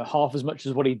half as much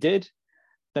as what he did,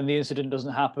 then the incident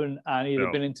doesn't happen, and either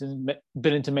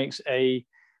Binnington makes a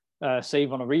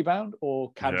save on a rebound,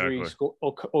 or Kadri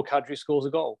Kadri scores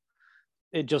a goal.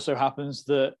 It just so happens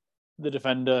that the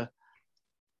defender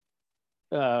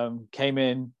came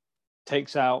in,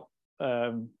 takes out,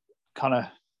 comes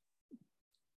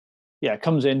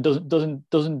in,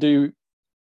 doesn't do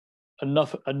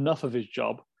enough of his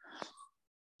job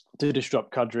to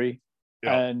disrupt Kadri,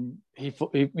 and they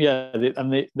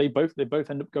both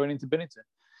end up going into Binnington.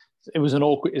 It was an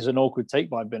awkward take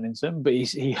by Binnington, but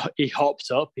he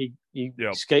hopped up, he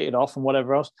skated off and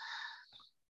whatever else.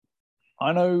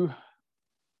 I know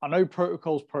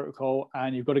protocol's protocol,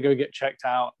 and you've got to go get checked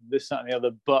out, this, that, and the other.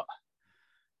 But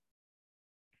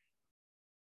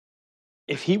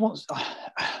if he wants,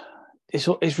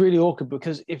 it's really awkward,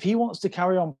 because if he wants to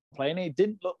carry on playing, it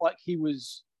didn't look like he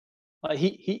was. Like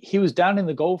he was down in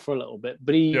the goal for a little bit,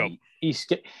 but he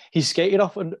skated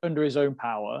off under his own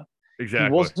power.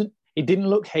 Exactly. He didn't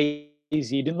look hazy.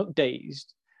 He didn't look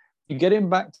dazed. You get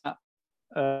him back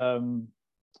to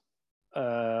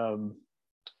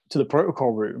the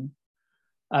protocol room,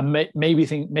 and maybe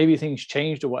things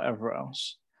changed or whatever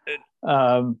else.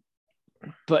 But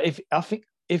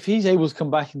if he's able to come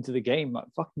back into the game, like,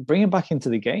 fucking bring him back into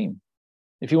the game.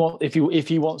 If he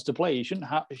wants to play, he shouldn't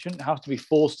have to be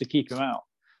forced to keep him out.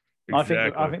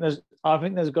 Exactly. I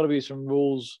think there's got to be some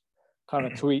rules kind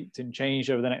of tweaked and changed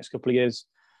over the next couple of years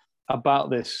about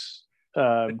this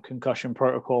concussion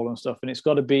protocol and stuff, and it's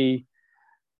got to be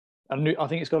I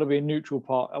think it's got to be a neutral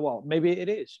part. Well, maybe it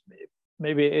is.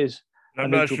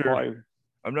 I'm not sure.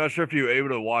 I'm not sure if you were able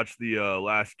to watch the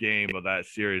last game of that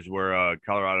series where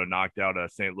Colorado knocked out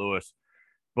St. Louis,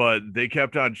 but they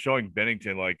kept on showing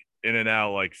Binnington like in and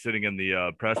out, like sitting in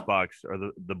the press box, or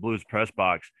the Blues press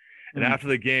box. And after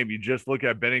the game, you just look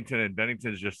at Binnington, and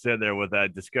Bennington's just sitting there with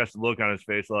that disgusted look on his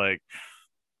face, like,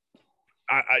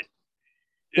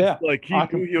 like he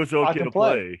knew he was okay to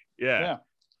play. Yeah.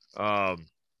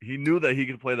 He knew that he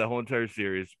could play the whole entire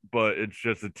series, but it's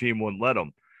just the team wouldn't let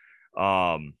him.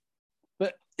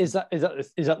 But is that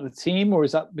the team, or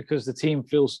is that because the team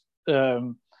feels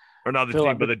or not the team,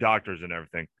 like, but the doctors and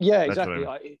everything? Yeah, exactly.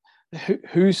 I mean.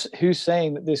 Who's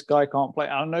saying that this guy can't play?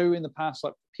 I know in the past,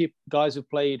 like, guys have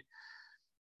played.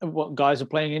 What guys are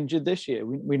playing injured this year?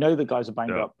 We know the guys are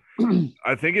banged up.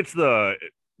 I think it's the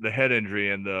head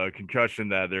injury and the concussion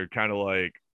that they're kind of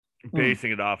like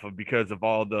basing it off of, because of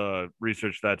all the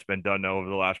research that's been done now over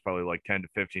the last probably like 10 to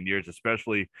 15 years,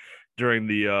 especially during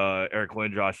the Eric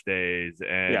Lindros days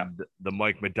and the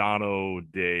Mike Modano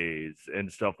days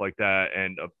and stuff like that,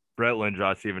 and Brett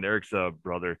Lindros, even Eric's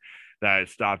brother, that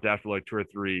stopped after like 2 or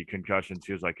 3 concussions.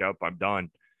 He was like, "Yep, I'm done."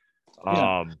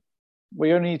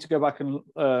 We only need to go back and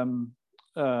one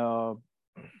of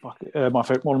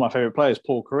my favorite players,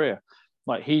 Paul Correa.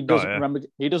 Like, he doesn't remember.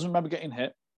 He doesn't remember getting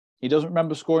hit. He doesn't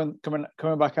remember scoring, coming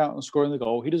back out and scoring the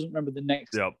goal. He doesn't remember the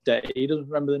next day. He doesn't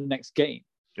remember the next game.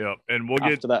 Yep, and we'll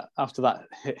get after that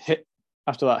hit.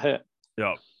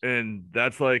 Yep, and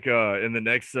that's like in the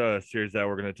next series that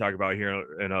we're going to talk about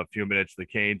here in a few minutes, the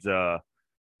Canes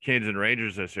and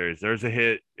Rangers series. There's a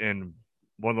hit in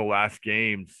one of the last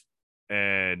games,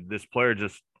 and this player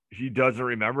he doesn't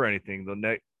remember anything.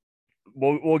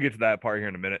 We'll get to that part here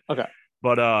in a minute. Okay,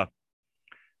 but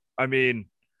I mean,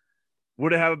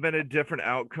 would it have been a different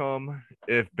outcome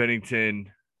if Binnington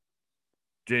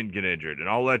didn't get injured? And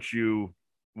I'll let you.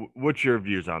 What's your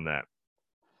views on that?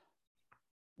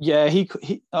 Yeah, he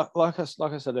like I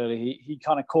said earlier, he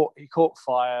kind of caught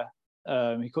fire.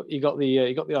 He got the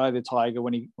eye of the tiger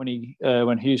when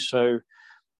Husso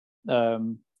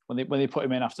when they put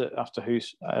him in after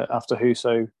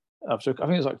Husso, I think it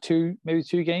was like two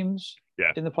games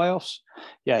in the playoffs.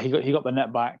 Yeah, he got the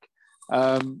net back,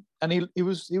 and he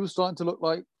was starting to look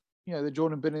like, you know, the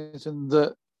Jordan Binnington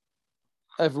that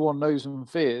everyone knows and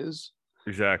fears.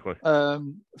 Exactly.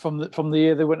 From the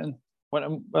year they went and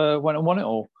won it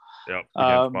all. Yep,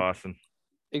 against Boston.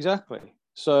 Exactly.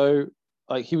 So,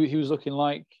 like, he was looking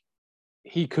like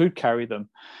he could carry them.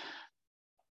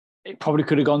 It probably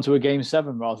could have gone to a game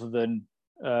 7 rather than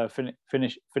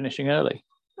finishing early.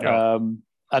 Yeah.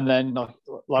 And then,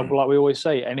 like we always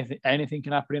say, anything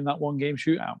can happen in that one game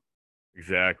shootout.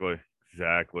 Exactly.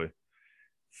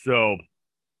 So,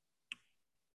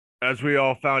 as we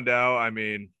all found out, I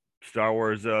mean, Star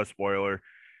Wars spoiler,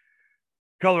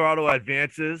 Colorado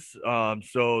advances.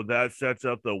 So that sets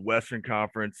up the Western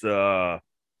Conference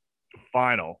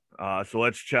final. So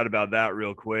let's chat about that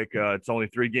real quick. It's only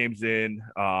 3 games in.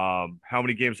 How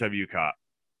many games have you caught?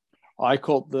 I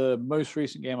caught the most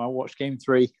recent game. I watched game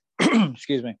 3.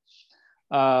 Excuse me.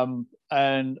 And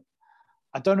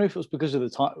I don't know if it was because of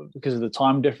the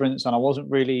time difference, and I wasn't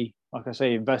really, like I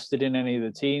say, invested in any of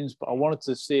the teams, but I wanted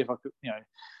to see if I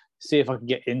could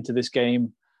get into this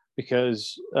game,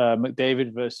 because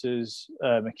McDavid versus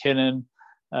McKinnon,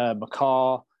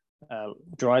 Makar,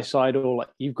 Draisaitl. Like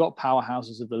you've got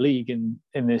powerhouses of the league in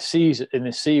this season, in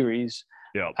this series.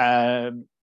 Yeah. I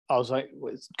was like,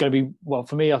 well, it's going to be, well,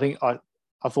 for me, I think I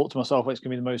thought to myself, well, it's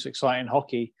going to be the most exciting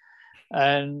hockey.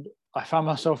 And I found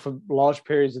myself for large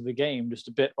periods of the game just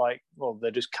a bit like, well,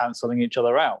 they're just cancelling each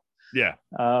other out. Yeah.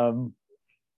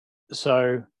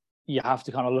 So you have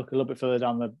to kind of look a little bit further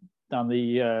down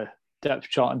the depth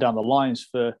chart and down the lines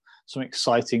for some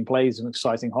exciting plays and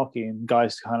exciting hockey and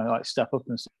guys to kind of like step up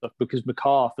and stuff. Because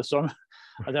Makar, for some,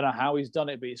 I don't know how he's done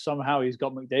it, but somehow he's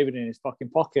got McDavid in his fucking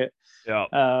pocket.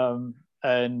 Yeah.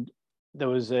 And there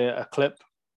was a clip.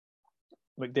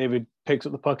 McDavid picks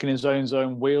up the puck in his own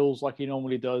zone, wheels like he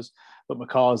normally does, but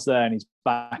Makar's there and he's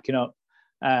backing up.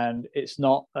 And it's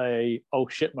not a oh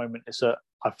shit moment; it's a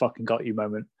I fucking got you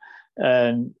moment.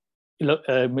 And look,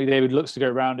 McDavid looks to go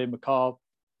around him. Makar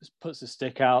puts the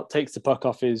stick out, takes the puck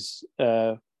off his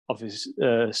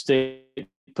stick,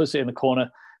 puts it in the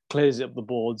corner, clears it up the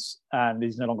boards, and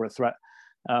he's no longer a threat.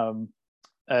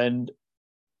 And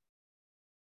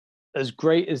as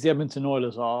great as the Edmonton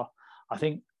Oilers are, I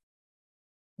think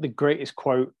the greatest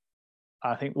quote,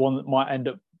 I think one that might end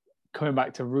up coming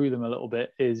back to rue them a little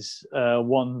bit, is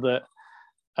one that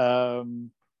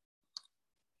I'm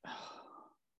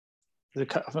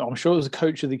sure it was the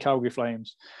coach of the Calgary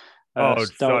Flames.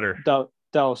 Sutter.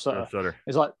 Darryl Sutter.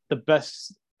 It's like the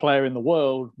best player in the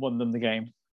world won them the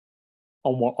game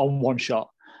on one shot.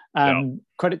 And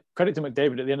credit to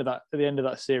McDavid at the end of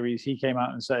that series, he came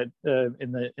out and said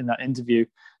in that interview,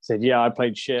 said, "Yeah, I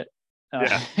played shit.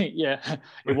 Yeah,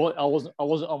 I wasn't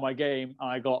on my game, and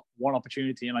I got one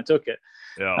opportunity and I took it.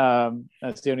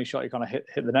 That's the only shot he kind of hit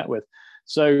the net with.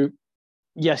 So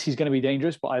yes, he's going to be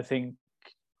dangerous, but I think,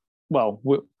 well,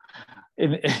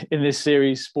 in this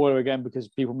series, spoiler again because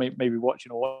people may be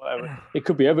watching or whatever, it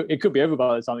could be over. It could be over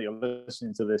by the time that you're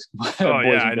listening to this.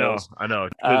 I know.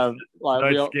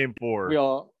 Like game 4. We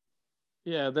are.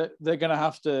 Yeah, they're gonna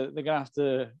have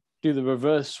to do the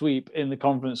reverse sweep in the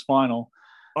conference final.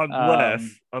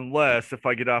 Unless if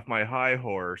I get off my high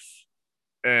horse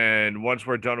and once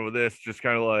we're done with this, just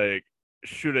kind of like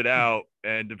shoot it out,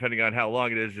 and depending on how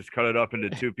long it is, just cut it up into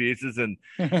 2 pieces and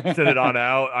send it on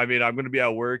out. I mean, I'm going to be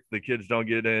at work. The kids don't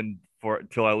get in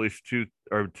till at least 2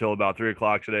 or till about 3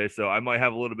 o'clock today. So I might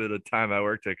have a little bit of time at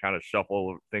work to kind of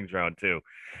shuffle things around too.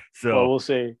 So well, we'll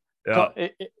see. Yeah.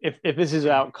 If this is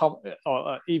out,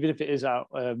 or even if it is out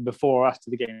before or after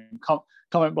the game,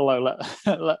 comment below. Let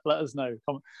us know.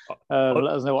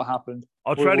 Let us know what happened.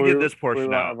 I'll try to get this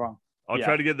portion out. I'll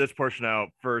try to get this portion out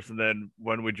first, and then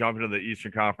when we jump into the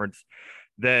Eastern Conference,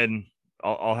 then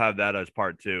I'll have that as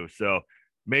part 2. So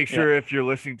make sure if you're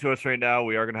listening to us right now,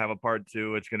 we are going to have a part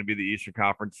 2. It's going to be the Eastern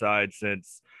Conference side,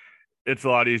 since it's a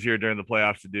lot easier during the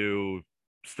playoffs to do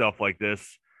stuff like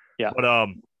this. Yeah. But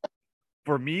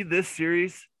for me, this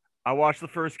series, I watched the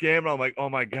first game and I'm like, oh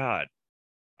my God,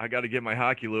 I got to get my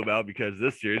hockey lube out because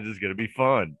this series is going to be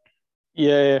fun.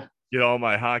 Yeah. Get all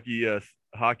my hockey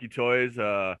toys,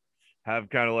 have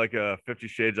kind of like a 50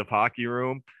 Shades of Hockey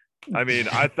room. I mean,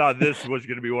 I thought this was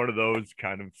going to be one of those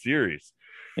kind of series.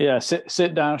 Yeah,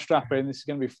 sit down, strap in. This is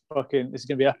going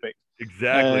to be epic.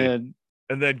 Exactly.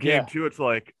 And then game 2, it's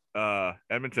like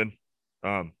Edmonton.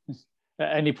 At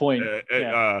any point,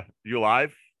 you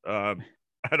alive?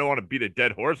 I don't want to beat a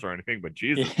dead horse or anything, but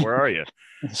Jesus, where are you?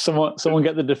 Someone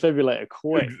get the defibrillator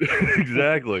quick.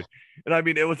 Exactly. And I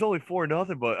mean, it was only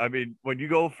 4-0, but I mean, when you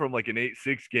go from like an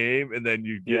 8-6 game and then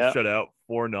you get shut out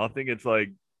 4-0, it's like,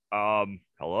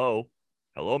 hello,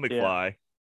 McFly.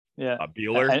 Yeah.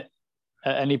 Beeler.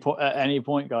 At any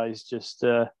point, guys, just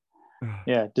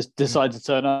decide to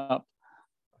turn up.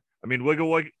 I mean, wiggle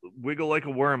like a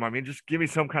worm. I mean, just give me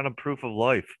some kind of proof of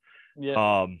life.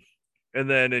 Yeah. And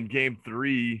then in game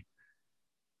 3,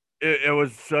 it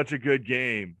was such a good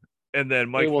game. And then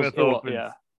Mike Smith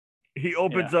opens. He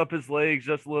opens up his legs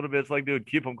just a little bit. It's like, dude,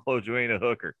 keep them closed. You ain't a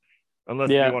hooker, unless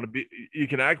you want to be. You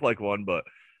can act like one, but.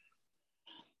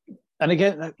 And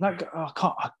again,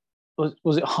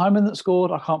 was it Hyman that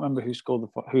scored? I can't remember who scored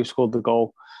the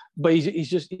goal, but he's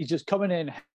just coming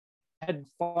in, head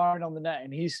firing on the net,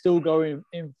 and he's still going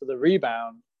in for the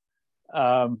rebound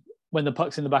when the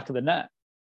puck's in the back of the net.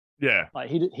 Yeah, like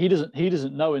he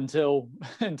doesn't know until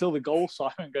the goal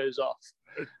siren goes off.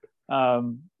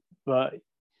 But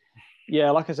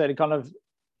yeah, like I said, it kind of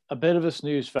a bit of a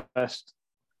snooze fest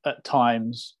at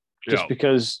times, just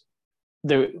because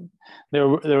they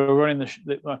were running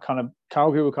the kind of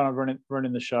Calgary were kind of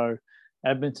running the show.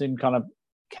 Edmonton kind of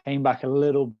came back a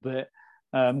little bit,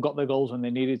 got their goals when they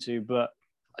needed to, but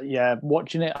yeah,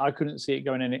 watching it, I couldn't see it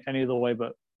going any other way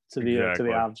but to the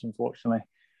Avs, unfortunately.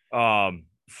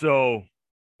 So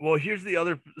Well, here's the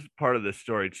other part of this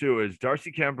story too: is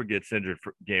Darcy Kemper gets injured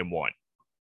for game one,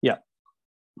 Yeah.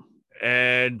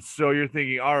 and so you're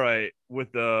thinking, all right,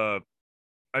 with I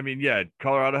mean, yeah,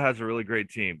 Colorado has a really great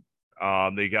team.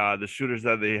 They got the shooters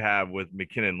that they have with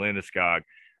McKinnon, Landeskog,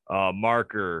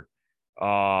 Marker,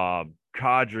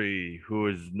 Kadri, who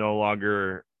is no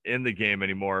longer in the game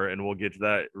anymore, and we'll get to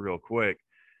that real quick.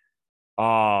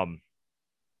 I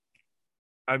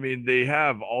mean, they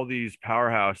have all these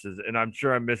powerhouses, and I'm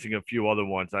sure I'm missing a few other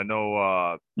ones. I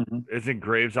know isn't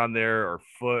Graves on there or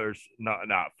Foot or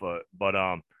not Foot, but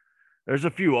there's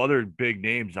a few other big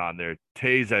names on there.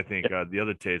 Tays, I think the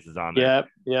other Tays is on there.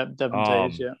 Yeah, Devon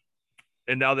Tays, yeah.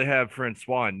 And now they have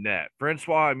Francois in net.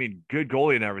 Francois, I mean, good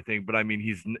goalie and everything, but I mean,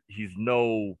 he's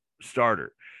no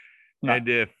starter. No. And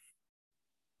if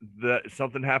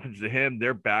something happens to him,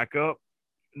 their backup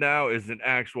now is an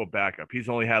actual backup. He's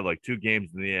only had like 2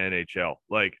 games in the NHL,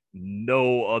 like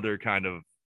no other kind of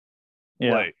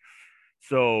play.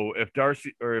 So if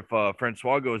Darcy or if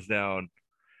Francois goes down,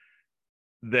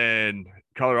 then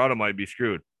Colorado might be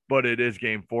screwed. But it is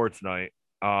game 4 tonight.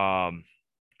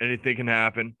 Anything can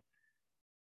happen.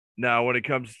 Now, when it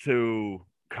comes to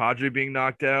Kadri being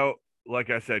knocked out, like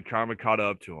I said, karma caught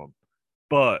up to him.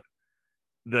 But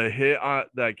the hit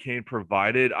that Kane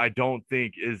provided, I don't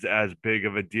think is as big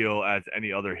of a deal as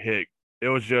any other hit. It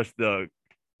was just the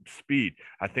speed.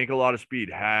 I think a lot of speed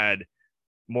had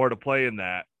more to play in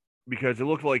that because it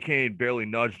looked like Kane barely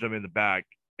nudged him in the back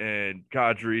and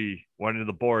Kadri went into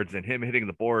the boards, and him hitting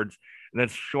the boards and then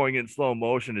showing it in slow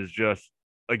motion is just,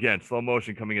 again, slow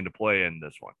motion coming into play in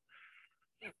this one.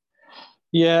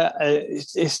 Yeah,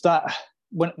 it's that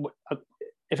when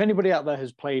if anybody out there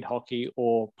has played hockey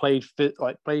or played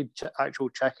actual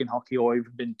checking hockey or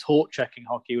even been taught checking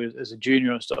hockey as a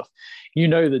junior and stuff, you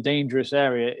know the dangerous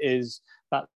area is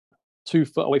that 2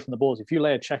 foot away from the boards. If you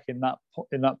lay a check in that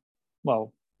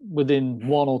well, within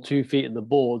 1 or 2 feet of the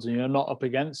boards and you're not up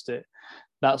against it,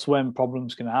 that's when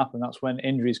problems can happen. That's when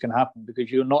injuries can happen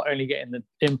because you're not only getting the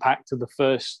impact of the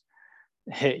first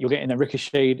hit, you're getting a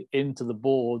ricocheted into the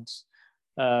boards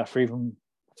for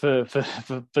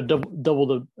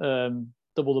double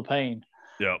the pain.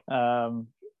 Yeah.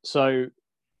 So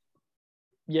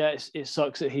yeah, it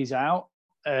sucks that he's out,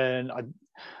 and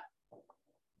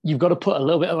you've got to put a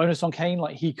little bit of onus on Kane.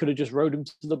 Like he could have just rode him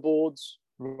to the boards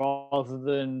rather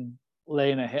than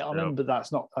laying a hit on him, but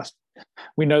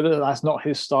we know that that's not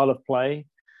his style of play.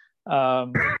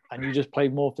 And you just play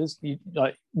more physical.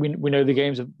 Like we know the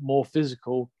games are more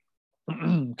physical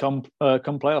come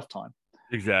playoff time.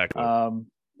 Exactly.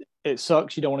 It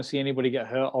sucks. You don't want to see anybody get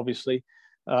hurt, obviously,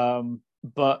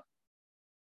 but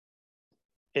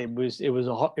it was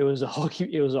a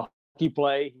hockey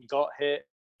play. He got hit.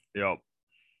 Yep.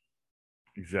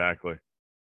 Exactly.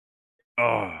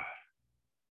 Oh.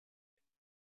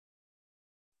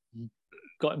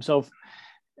 Got himself.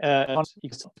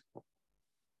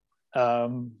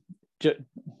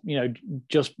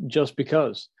 Just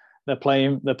because they're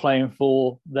playing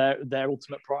for their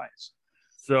ultimate prize.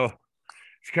 So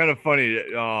it's kind of funny.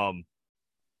 I'm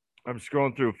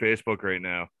scrolling through Facebook right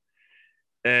now,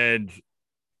 and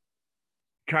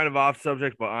kind of off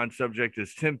subject but on subject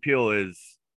is Tim Peel is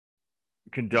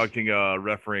conducting a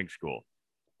refereeing school.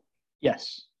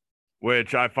 Yes.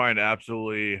 Which I find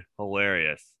absolutely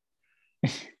hilarious.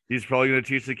 He's probably going to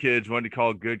teach the kids when to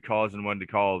call good calls and when to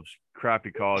call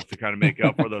crappy calls to kind of make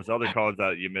up for those other calls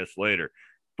that you miss later.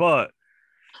 But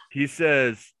he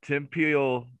says Tim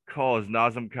Peel calls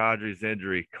Nazem Kadri's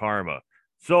injury karma.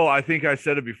 So I think I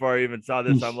said it before I even saw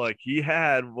this. I'm like, he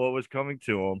had what was coming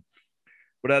to him.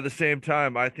 But at the same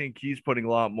time, I think he's putting a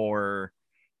lot more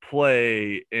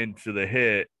play into the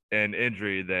hit and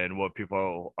injury than what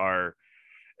people are.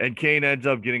 And Kane ends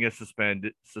up getting a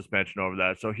suspension over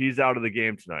that. So he's out of the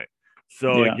game tonight.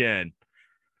 So again,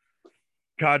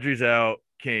 Kadri's out,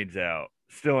 Kane's out.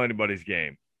 Still anybody's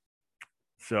game.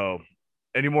 So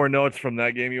any more notes from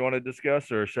that game you want to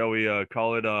discuss, or shall we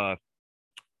call it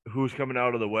who's coming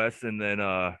out of the West and then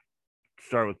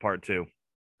start with part 2?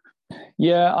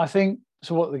 Yeah, I think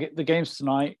so. What the games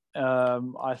tonight?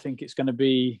 I think it's going to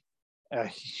be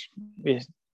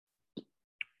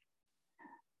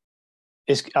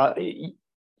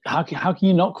how can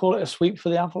you not call it a sweep for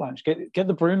the Avalanche? Get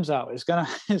the brooms out. It's gonna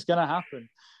happen.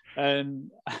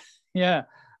 And yeah,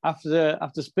 after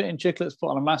Spitting Chicklets put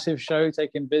on a massive show,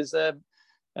 taking Biz there,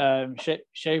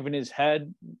 shaving his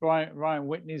head. Ryan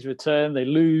Whitney's return. They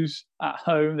lose at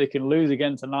home. They can lose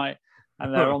again tonight,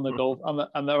 and they're on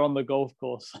the golf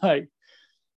course. Like,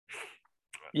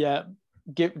 yeah,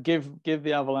 give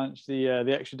the Avalanche the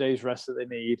extra day's rest that they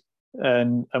need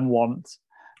and want.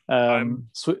 I'm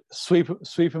Sweep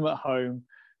them at home,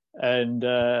 and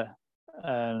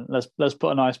let's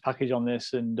put a nice package on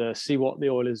this and see what the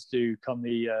Oilers do come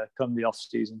the off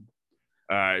season.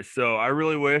 all right. So I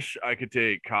really wish I could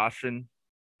take Caution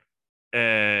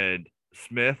and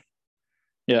Smith,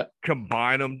 Yeah,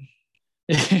 combine them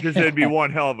because they'd be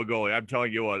one hell of a goalie. I'm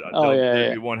telling you what,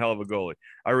 they'd be one hell of a goalie.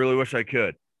 I really wish I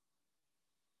could,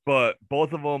 but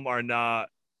both of them are not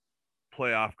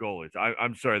playoff goalies.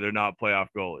 I'm sorry, they're not playoff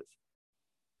goalies.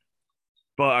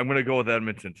 But I'm going to go with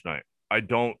Edmonton tonight. I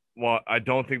don't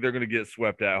think they're going to get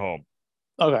swept at home.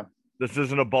 Okay. This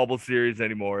isn't a bubble series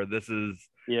anymore. This is,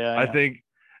 I think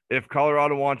if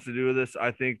Colorado wants to do this,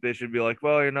 I think they should be like,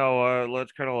 well,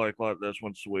 let's kind of like let this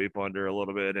one sweep under a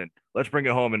little bit and let's bring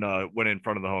it home and win in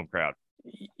front of the home crowd.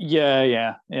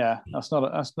 Yeah. That's not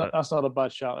a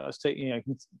bad shot. Let's take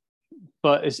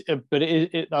but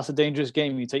that's a dangerous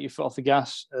game. You take your foot off the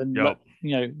gas and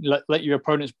let your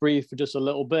opponents breathe for just a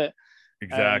little bit.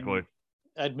 Exactly.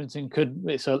 Edmonton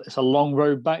it's a long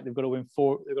road back. They've got to win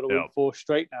four. They've got to win 4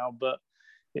 straight now, but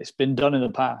it's been done in the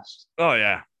past. Oh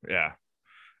yeah.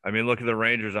 I mean, look at the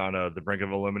Rangers on the brink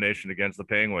of elimination against the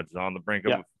Penguins. On the brink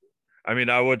of, I mean,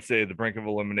 I would say the brink of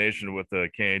elimination with the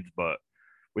Canes, but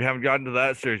we haven't gotten to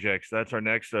that series yet. Because that's our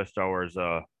next Star Wars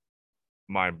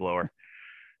mind blower.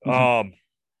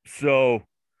 So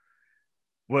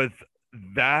with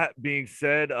that being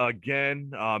said,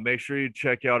 again, make sure you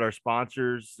check out our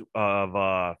sponsors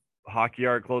of Hockey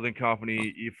Art Clothing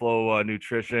Company, eFlow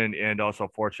Nutrition, and also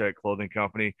Forecheck Clothing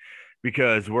Company,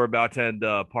 because we're about to end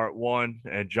part 1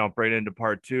 and jump right into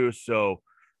part 2. So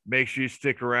make sure you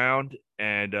stick around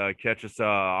and catch us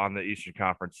on the Eastern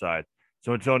Conference side.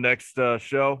 So until next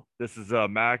show, this is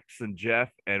Max and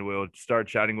Jeff, and we'll start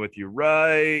chatting with you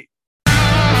right